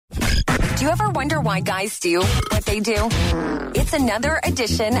Do you ever wonder why guys do what they do? It's another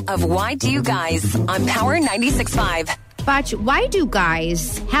edition of Why Do You Guys on Power 96.5. Butch, why do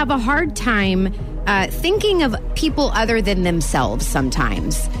guys have a hard time thinking of people other than themselves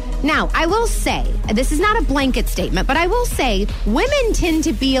sometimes? Now, I will say, this is not a blanket statement, but I will say women tend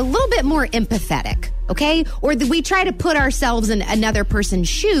to be a little bit more empathetic, okay? Or we try to put ourselves in another person's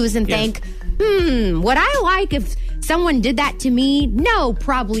shoes and think, would I like if someone did that to me? No,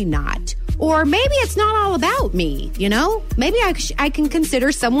 probably not. Or maybe it's not all about me, you know? Maybe I can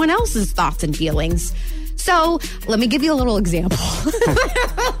consider someone else's thoughts and feelings. So let me give you a little example.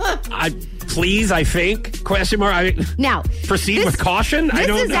 Please, I think, question mark. Now, proceed with caution. I don't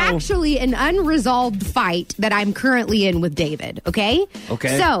know. This is actually an unresolved fight that I'm currently in with David, okay?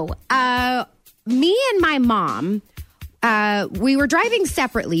 Okay. So, me and my mom, we were driving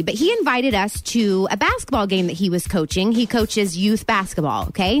separately, but he invited us to a basketball game that he was coaching. He coaches youth basketball,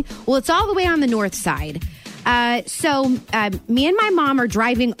 okay? Well, it's all the way on the north side. So me and my mom are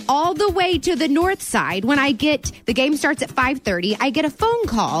driving all the way to the north side. When the game starts at 5:30, I get a phone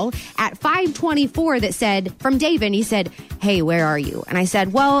call at 5:24 that said, from David, he said, "Hey, where are you?" And I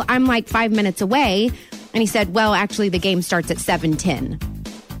said, "Well, I'm like 5 minutes away." And he said, "Well, actually, the game starts at 7:10.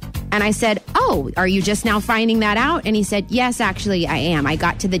 And I said, "Oh, are you just now finding that out?" And he said, "Yes, actually, I am. I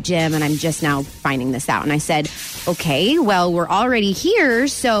got to the gym and I'm just now finding this out." And I said, "Okay, well, we're already here,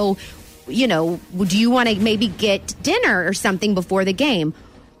 so you know, do you want to maybe get dinner or something before the game?"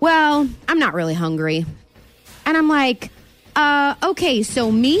 "Well, I'm not really hungry." And I'm like, okay, so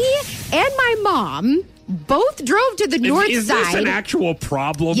me and my mom both drove to the north side. Is this an actual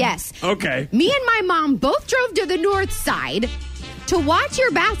problem? Yes. Okay. Me and my mom both drove to the north side to watch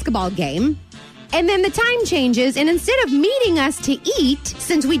your basketball game. And then the time changes, and instead of meeting us to eat,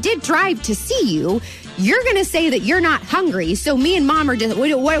 since we did drive to see you, you're going to say that you're not hungry. So me and mom are just,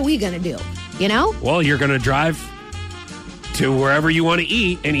 what are we going to do? You know? Well, you're going to drive to wherever you want to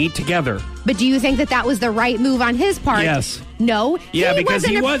eat and eat together. But do you think that was the right move on his part? Yes. No. Yeah, because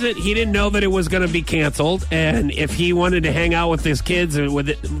he didn't know that it was going to be canceled. And if he wanted to hang out with his kids,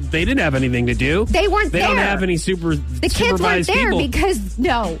 they didn't have anything to do. They weren't there. They don't have any The kids weren't there people. because,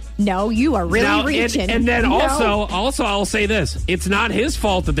 no, you are really reaching. And then also, I'll say this. It's not his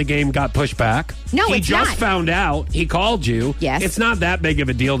fault that the game got pushed back. No, he it's just not. found out. He called you. Yes. It's not that big of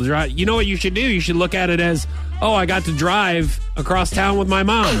a deal to drive. You know what you should do? You should look at it as, I got to drive across town with my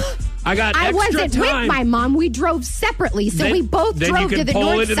mom. I wasn't time. with my mom. We drove separately, so we both drove to the north side. Then you can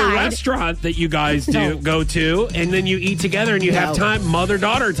pull into the restaurant that you guys go to, and then you eat together, and you have time,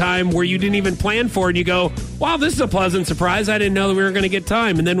 mother-daughter time, where you didn't even plan for it, and you go, wow, this is a pleasant surprise. I didn't know that we were going to get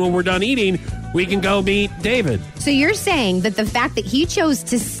time. And then when we're done eating, we can go meet David. So you're saying that the fact that he chose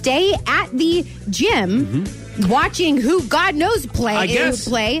to stay at the gym, watching who God knows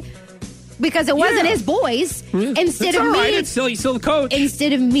play, because it wasn't his boys. Instead of he's still the coach.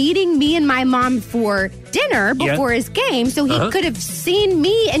 Instead of meeting me and my mom for dinner before his game, so he could have seen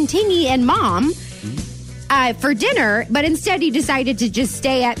me and Tingy and mom for dinner, but instead he decided to just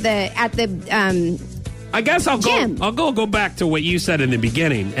stay at the. I guess I'll gym. go back to what you said in the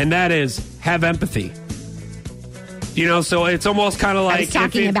beginning, and that is have empathy. You know, so it's almost kind of like I was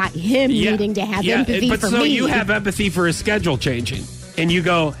talking about him needing to have empathy for me. So you have empathy for his schedule changing. And you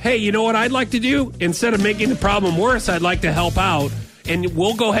go, hey, you know what I'd like to do? Instead of making the problem worse, I'd like to help out. And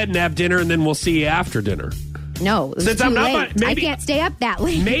we'll go ahead and have dinner, and then we'll see you after dinner. No, it's too late. I can't stay up that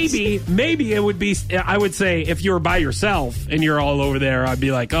late. Maybe it would be, I would say, if you were by yourself and you're all over there, I'd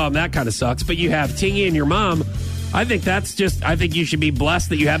be like, that kind of sucks. But you have Tingy and your mom. I think you should be blessed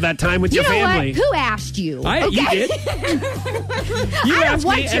that you have that time with your family. What? Who asked you? You did. You asked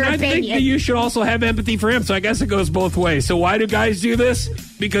me, and I think that you should also have empathy for him. So I guess it goes both ways. So why do guys do this?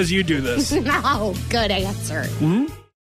 Because you do this. No, good answer.